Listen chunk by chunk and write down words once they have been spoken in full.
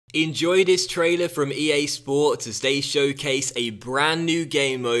Enjoy this trailer from EA Sports as they showcase a brand new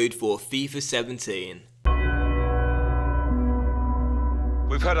game mode for FIFA 17.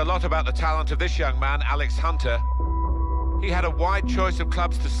 We've heard a lot about the talent of this young man, Alex Hunter. He had a wide choice of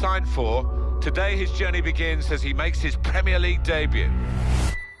clubs to sign for. Today his journey begins as he makes his Premier League debut.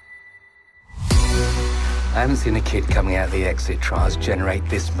 I haven't seen a kid coming out of the exit trials generate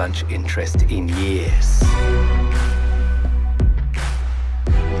this much interest in years.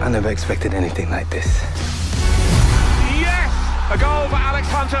 I never expected anything like this. Yes! A goal for Alex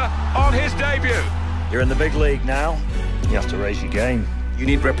Hunter on his debut. You're in the big league now. You have to raise your game. You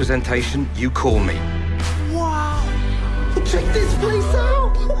need representation, you call me. Wow! Check this place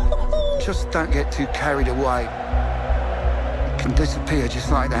out! Just don't get too carried away. It can disappear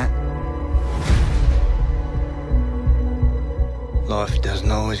just like that. Life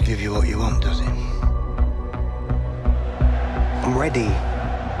doesn't always give you what you want, does it? I'm ready.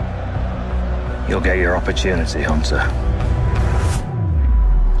 You'll get your opportunity, Hunter.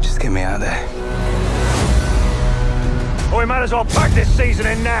 Just get me out there. Oh, we might as well pack this season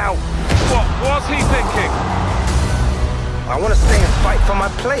in now. What was he thinking? I want to stay and fight for my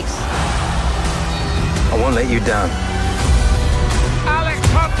place. I won't let you down. Alex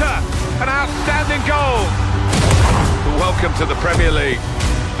Hunter, an outstanding goal. Welcome to the Premier League.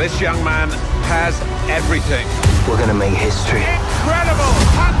 This young man has everything. We're gonna make history. Incredible!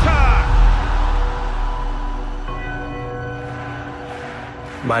 Hunter!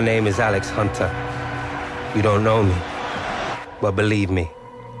 My name is Alex Hunter. You don't know me, but believe me,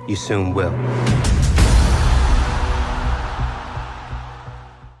 you soon will.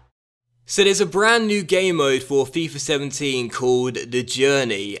 So there's a brand new game mode for FIFA 17 called The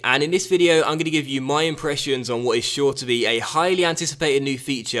Journey, and in this video I'm going to give you my impressions on what is sure to be a highly anticipated new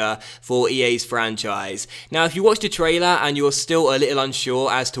feature for EA's franchise. Now if you watched the trailer and you're still a little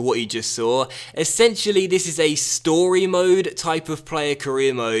unsure as to what you just saw, essentially this is a story mode type of player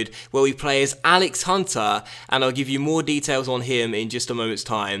career mode where we play as Alex Hunter, and I'll give you more details on him in just a moment's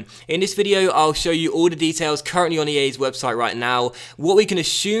time. In this video I'll show you all the details currently on EA's website right now, what we can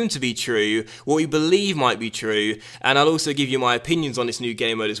assume to be true, what we believe might be true, and I'll also give you my opinions on this new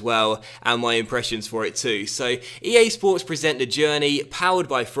game mode as well, and my impressions for it too. So EA Sports present The Journey, powered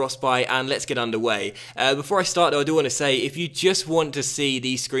by Frostbite, and let's get underway. Before I start though, I do want to say, if you just want to see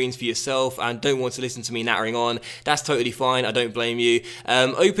these screens for yourself and don't want to listen to me nattering on, that's totally fine, I don't blame you.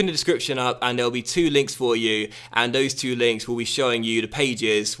 Open the description up and there'll be two links for you, and those two links will be showing you the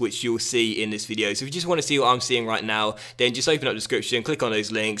pages which you'll see in this video. So if you just want to see what I'm seeing right now, then just open up the description, click on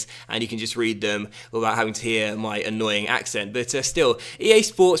those links, and you can just read them without having to hear my annoying accent. But still, EA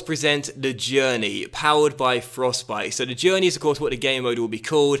Sports present The Journey, powered by Frostbite. So The Journey is of course what the game mode will be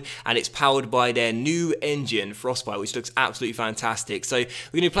called, and it's powered by their new engine, Frostbite, which looks absolutely fantastic. So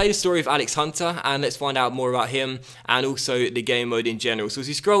we're going to play the story of Alex Hunter, and let's find out more about him and also the game mode in general. So as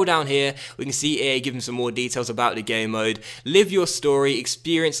you scroll down here, we can see EA giving some more details about the game mode. Live your story,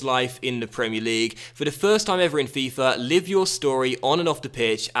 experience life in the Premier League. For the first time ever in FIFA, live your story on and off the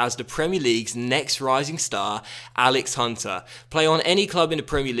pitch as the Premier League's next rising star, Alex Hunter. Play on any club in the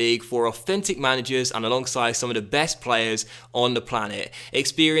Premier League for authentic managers and alongside some of the best players on the planet.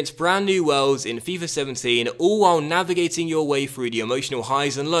 Experience brand new worlds in FIFA 17, all while navigating your way through the emotional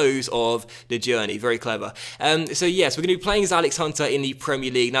highs and lows of The Journey. Very clever. So yes, we're going to be playing as Alex Hunter in the Premier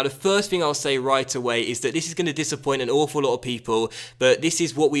League. Now the first thing I'll say right away is that this is going to disappoint an awful lot of people, but this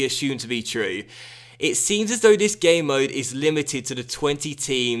is what we assume to be true. It seems as though this game mode is limited to the 20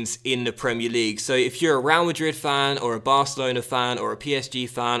 teams in the Premier League. So if you're a Real Madrid fan, or a Barcelona fan, or a PSG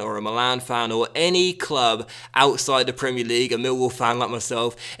fan, or a Milan fan, or any club outside the Premier League, a Millwall fan like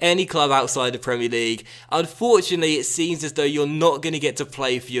myself, any club outside the Premier League, unfortunately it seems as though you're not going to get to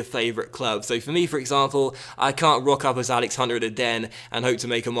play for your favourite club. So for me, for example, I can't rock up as Alex Hunter at the Den and hope to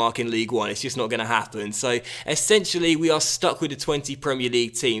make a mark in League One. It's just not going to happen. So essentially we are stuck with the 20 Premier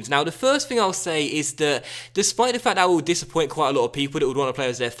League teams. Now the first thing I'll say is that despite the fact that will disappoint quite a lot of people that would want to play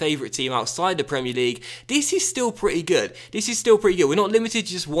as their favourite team outside the Premier League, this is still pretty good. This is still pretty good. We're not limited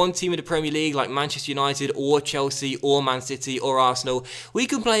to just one team in the Premier League like Manchester United or Chelsea or Man City or Arsenal. We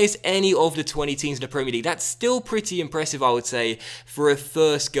can play as any of the 20 teams in the Premier League. That's still pretty impressive, I would say, for a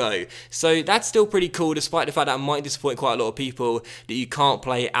first go. So that's still pretty cool, despite the fact that it might disappoint quite a lot of people that you can't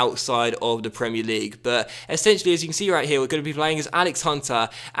play outside of the Premier League. But essentially, as you can see right here, we're going to be playing as Alex Hunter,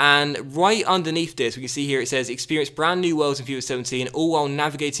 and right underneath this we can see here it says experience brand new worlds in FIFA 17, all while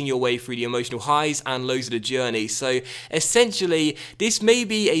navigating your way through the emotional highs and lows of the journey. So essentially this may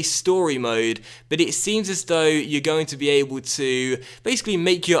be a story mode, but it seems as though you're going to be able to basically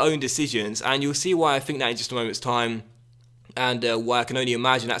make your own decisions, and you'll see why I think that in just a moment's time. And well, I can only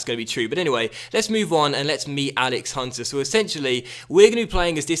imagine that's going to be true. But anyway, let's move on and let's meet Alex Hunter. So essentially, we're going to be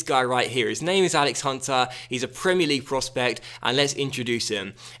playing as this guy right here. His name is Alex Hunter. He's a Premier League prospect, and let's introduce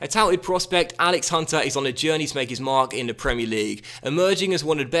him. A talented prospect, Alex Hunter is on a journey to make his mark in the Premier League. Emerging as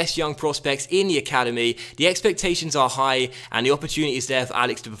one of the best young prospects in the academy, the expectations are high, and the opportunity is there for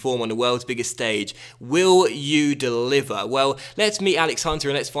Alex to perform on the world's biggest stage. Will you deliver? Well, let's meet Alex Hunter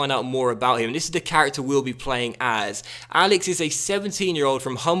and let's find out more about him. This is the character we'll be playing as. Alex is a 17-year-old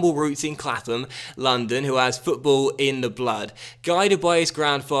from humble roots in Clapham, London, who has football in the blood. Guided by his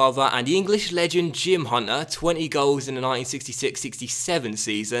grandfather and the English legend Jim Hunter, 20 goals in the 1966-67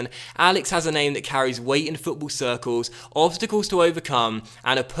 season, Alex has a name that carries weight in football circles, obstacles to overcome,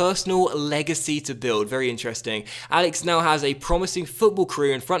 and a personal legacy to build. Very interesting. Alex now has a promising football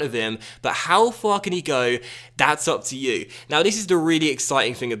career in front of him, but how far can he go? That's up to you. Now, this is the really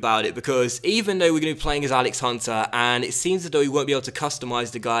exciting thing about it, because even though we're going to be playing as Alex Hunter, and it seems as though we won't be able to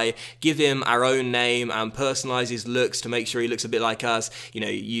customize the guy, give him our own name and personalize his looks to make sure he looks a bit like us, you know,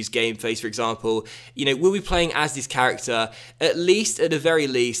 use game face for example, you know, we'll be playing as this character. At the very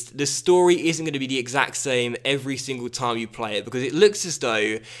least, the story isn't going to be the exact same every single time you play it, because it looks as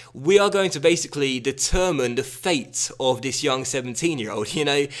though we are going to basically determine the fate of this young 17-year-old. You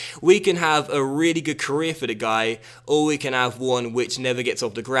know, we can have a really good career for the guy, or we can have one which never gets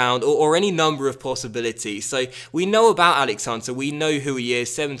off the ground, or any number of possibilities. So we know about Alex Hunter, we know who he is,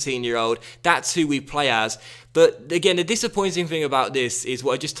 17-year-old, that's who we play as. But again, the disappointing thing about this is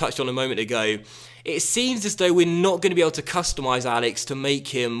what I just touched on a moment ago. It seems as though we're not going to be able to customize Alex to make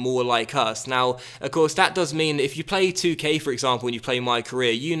him more like us. Now, of course, that does mean that if you play 2K, for example, when you play My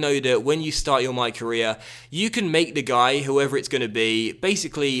Career, you know that when you start your My Career, you can make the guy, whoever it's going to be,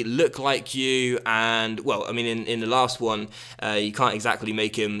 basically look like you. And, well, I mean, in the last one, you can't exactly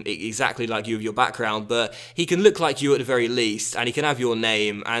make him exactly like you with your background, but he can look like you at the very least, and he can have your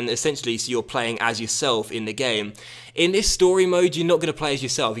name, and essentially, so you're playing as yourself in the game. In this story mode, you're not going to play as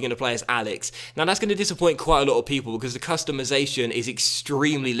yourself, you're going to play as Alex. Now, that's going to disappoint quite a lot of people because the customization is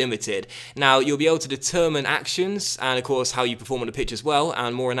extremely limited. Now, you'll be able to determine actions and, of course, how you perform on the pitch as well,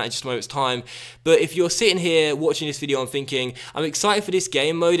 and more on that in just a moment's time. But if you're sitting here watching this video and thinking, I'm excited for this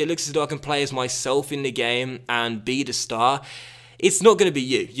game mode, it looks as though I can play as myself in the game and be the star, it's not going to be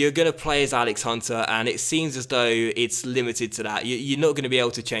you. You're going to play as Alex Hunter, and it seems as though it's limited to that. You're not going to be able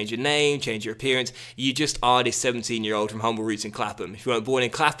to change your name, change your appearance. You just are this 17-year-old from humble roots in Clapham. If you weren't born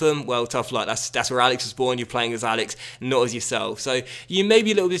in Clapham, well, tough luck. That's where Alex was born. You're playing as Alex, not as yourself. So you may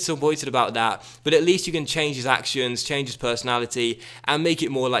be a little bit disappointed about that, but at least you can change his actions, change his personality, and make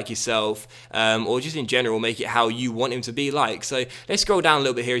it more like yourself, or just in general, make it how you want him to be like. So let's scroll down a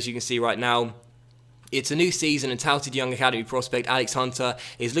little bit here, as you can see right now. It's a new season, and touted young academy prospect Alex Hunter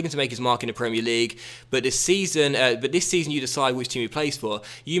is looking to make his mark in the Premier League. But this season you decide which team he plays for.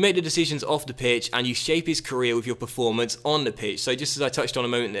 You make the decisions off the pitch, and you shape his career with your performance on the pitch. So just as I touched on a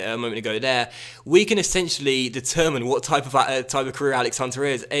moment ago, there we can essentially determine what type of career Alex Hunter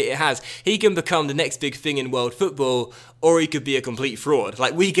has. He can become the next big thing in world football, or he could be a complete fraud.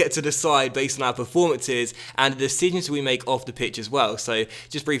 Like, we get to decide based on our performances and the decisions we make off the pitch as well. So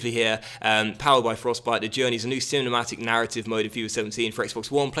just briefly here, powered by Frostbite, The Journey is a new cinematic narrative mode in FIFA 17 for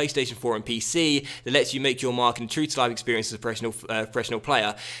Xbox One, PlayStation 4 and PC that lets you make your mark in a true-to-life experience as a professional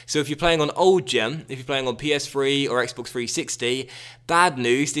player. So if you're playing on old gen, if you're playing on PS3 or Xbox 360, bad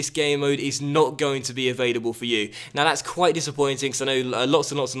news, this game mode is not going to be available for you. Now, that's quite disappointing, because I know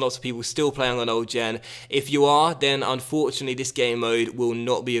lots and lots of people still playing on old gen. If you are, then unfortunately this game mode will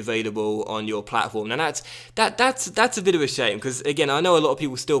not be available on your platform. Now that's a bit of a shame, because again, I know a lot of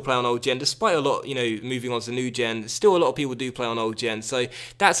people still play on old gen, despite a lot, you know, moving on to new gen. Still a lot of people do play on old gen, so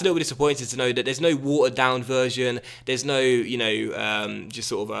that's a little bit disappointing to know that there's no watered down version. There's no, you know, just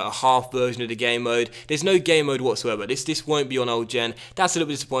sort of a half version of the game mode. There's no game mode whatsoever. This won't be on old gen. That's a little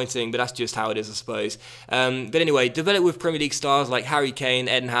bit disappointing, but that's just how it is, I suppose. But anyway, developed with Premier League stars like Harry Kane,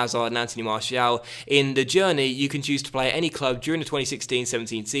 Eden Hazard and Anthony Martial. In The Journey, you can choose to play at any club during the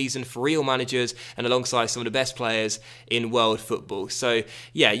 2016-17 season for real managers and alongside some of the best players in world football. So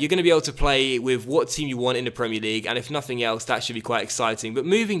yeah, you're going to be able to play with what team you want in the Premier League, and if nothing else, that should be quite exciting. But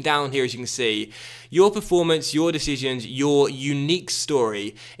moving down here, as you can see, your performance, your decisions, your unique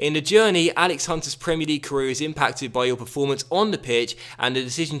story. In The Journey, Alex Hunter's Premier League career is impacted by your performance on the pitch and the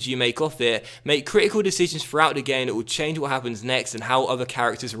decisions you make off it. Make critical decisions throughout the game that will change what happens next and how other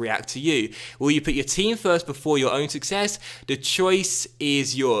characters react to you. Will you put your team first before your own success? The choice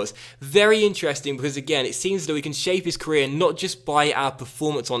is yours. Very interesting, because again, it seems that we can shape his career not just by our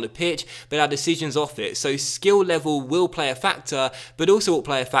performance on the pitch, but our decisions decisions off it. So skill level will play a factor, but also what will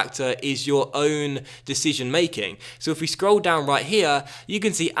play a factor is your own decision making. So if we scroll down right here, you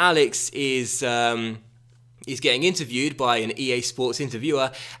can see Alex is getting interviewed by an EA Sports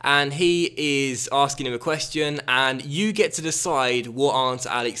interviewer, and he is asking him a question, and you get to decide what answer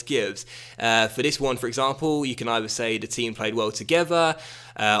Alex gives. For this one, for example, you can either say the team played well together,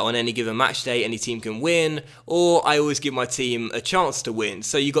 on any given match day any team can win, or I always give my team a chance to win.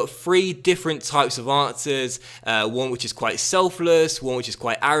 So you got 3 different types of answers, one which is quite selfless, one which is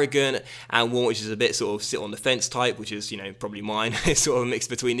quite arrogant, and one which is a bit sort of sit on the fence type, which is, you know, probably mine. It's sort of a mix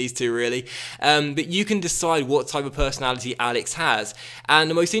between these two really. But you can decide what type of personality Alex has, and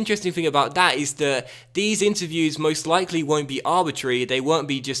the most interesting thing about that is that these interviews most likely won't be arbitrary, they won't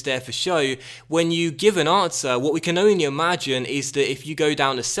be just there for show. When you give an answer, what we can only imagine is that if you go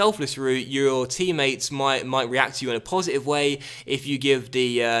down a selfless route, your teammates might react to you in a positive way. If you give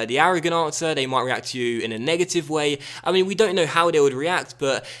the arrogant answer, they might react to you in a negative way. I mean, we don't know how they would react,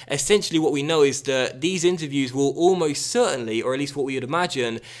 but essentially what we know is that these interviews will almost certainly, or at least what we would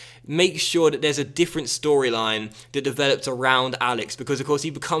imagine, make sure that there's a different storyline that develops around Alex, because of course he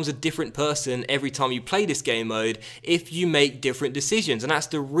becomes a different person every time you play this game mode if you make different decisions. And that's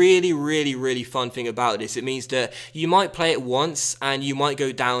the really fun thing about this. It means that you might play it once and you might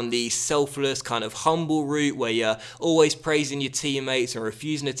go down the selfless kind of humble route where you're always praising your teammates and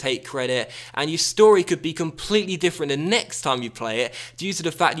refusing to take credit, and your story could be completely different the next time you play it due to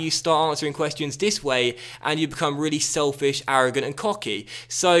the fact that you start answering questions this way and you become really selfish, arrogant and cocky.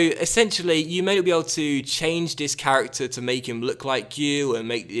 So essentially, you may not be able to change this character to make him look like you and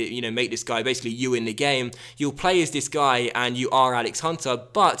make this guy basically you in the game. You'll play as this guy and you are Alex Hunter,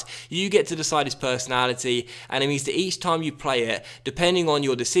 but you get to decide his personality, and it means that each time you play it, depending on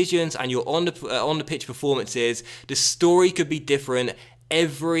your decisions and your on the pitch performances, the story could be different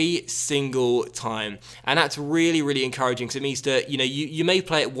every single time. And that's really encouraging, because it means that, you know, you may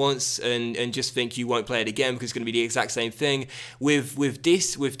play it once and just think you won't play it again because it's going to be the exact same thing. With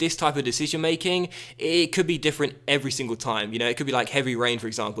this type of decision making, it could be different every single time. You know, it could be like Heavy Rain, for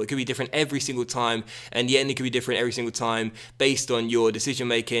example. It could be different every single time, and the ending could be different every single time based on your decision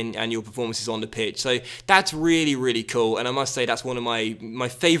making and your performances on the pitch. So that's really cool, and I must say that's one of my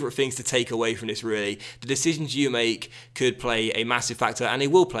favorite things to take away from this really. The decisions you make could play a massive factor, and they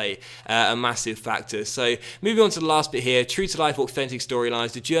will play a massive factor. So moving on to the last bit here, true to life authentic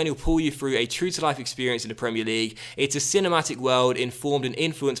storylines. The journey will pull you through a true to life experience in the Premier League. It's a cinematic world informed and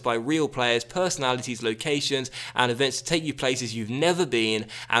influenced by real players, personalities, locations and events to take you places you've never been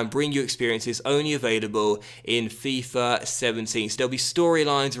and bring you experiences only available in FIFA 17. So there'll be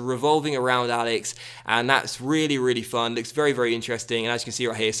storylines revolving around Alex, and that's really fun. Looks very interesting, and as you can see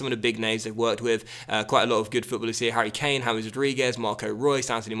right here, some of the big names they've worked with, quite a lot of good footballers here: Harry Kane, James Rodriguez, Marco Royce,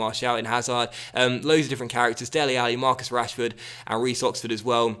 Anthony Martial, and Hazard, loads of different characters, Dele Alli, Marcus Rashford and Reece Oxford as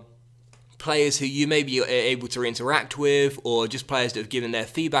well. Players who you may be able to interact with, or just players that have given their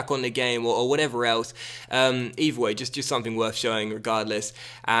feedback on the game, or whatever else. Either way, just something worth showing regardless.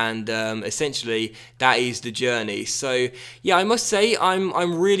 And essentially, that is the journey. So yeah, I must say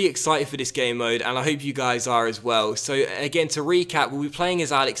I'm really excited for this game mode, and I hope you guys are as well. So again, to recap, we'll be playing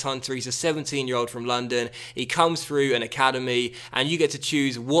as Alex Hunter. He's a 17-year-old from London. He comes through an academy, and you get to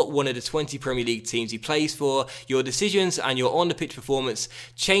choose what one of the 20 Premier League teams he plays for. Your decisions and your on-the-pitch performance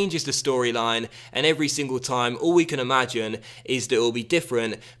changes the story line, and every single time all we can imagine is that it will be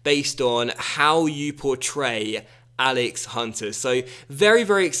different based on how you portray Alex Hunter. So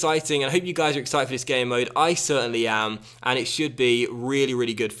very exciting, and I hope you guys are excited for this game mode. I certainly am, and it should be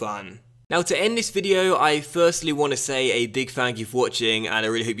really good fun. Now, to end this video, I firstly want to say a big thank you for watching, and I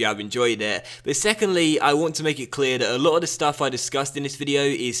really hope you have enjoyed it. But secondly, I want to make it clear that a lot of the stuff I discussed in this video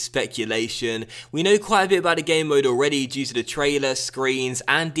is speculation. We know quite a bit about the game mode already due to the trailer, screens,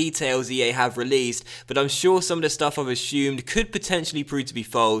 and details EA have released, but I'm sure some of the stuff I've assumed could potentially prove to be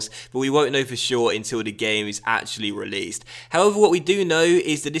false, but we won't know for sure until the game is actually released. However, what we do know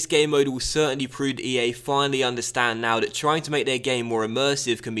is that this game mode will certainly prove that EA finally understand now that trying to make their game more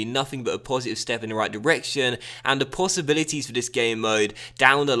immersive can be nothing but a positive step in the right direction, and the possibilities for this game mode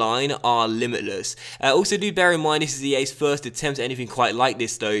down the line are limitless. Also, do bear in mind this is EA's first attempt at anything quite like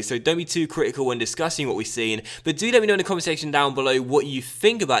this though, so don't be too critical when discussing what we've seen, but do let me know in the comment section down below what you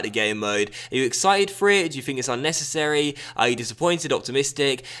think about the game mode. Are you excited for it? Do you think it's unnecessary? Are you disappointed,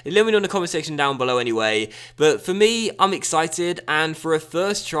 optimistic? Let me know in the comment section down below anyway. But for me, I'm excited, and for a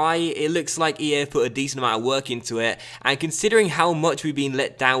first try, it looks like EA have put a decent amount of work into it, and considering how much we've been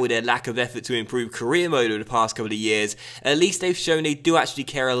let down with their lack of of effort to improve career mode over the past couple of years, at least they've shown they do actually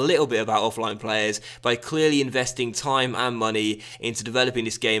care a little bit about offline players by clearly investing time and money into developing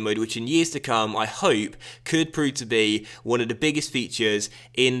this game mode, which in years to come, I hope, could prove to be one of the biggest features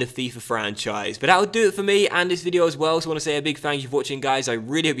in the FIFA franchise. But that will do it for me and this video as well, so I want to say a big thank you for watching, guys. I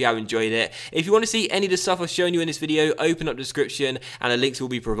really hope you have enjoyed it. If you want to see any of the stuff I've shown you in this video, open up the description and the links will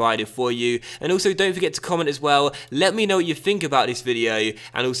be provided for you. And also don't forget to comment as well. Let me know what you think about this video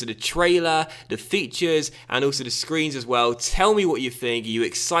and also the trailer, the features, and also the screens as well. Tell me what you think. Are you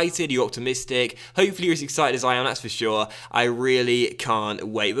excited? Are you optimistic? Hopefully you're as excited as I am, that's for sure. I really can't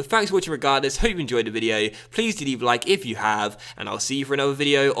wait. But thanks for watching regardless. Hope you enjoyed the video. Please do leave a like if you have, and I'll see you for another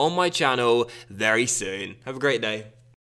video on my channel very soon. Have a great day.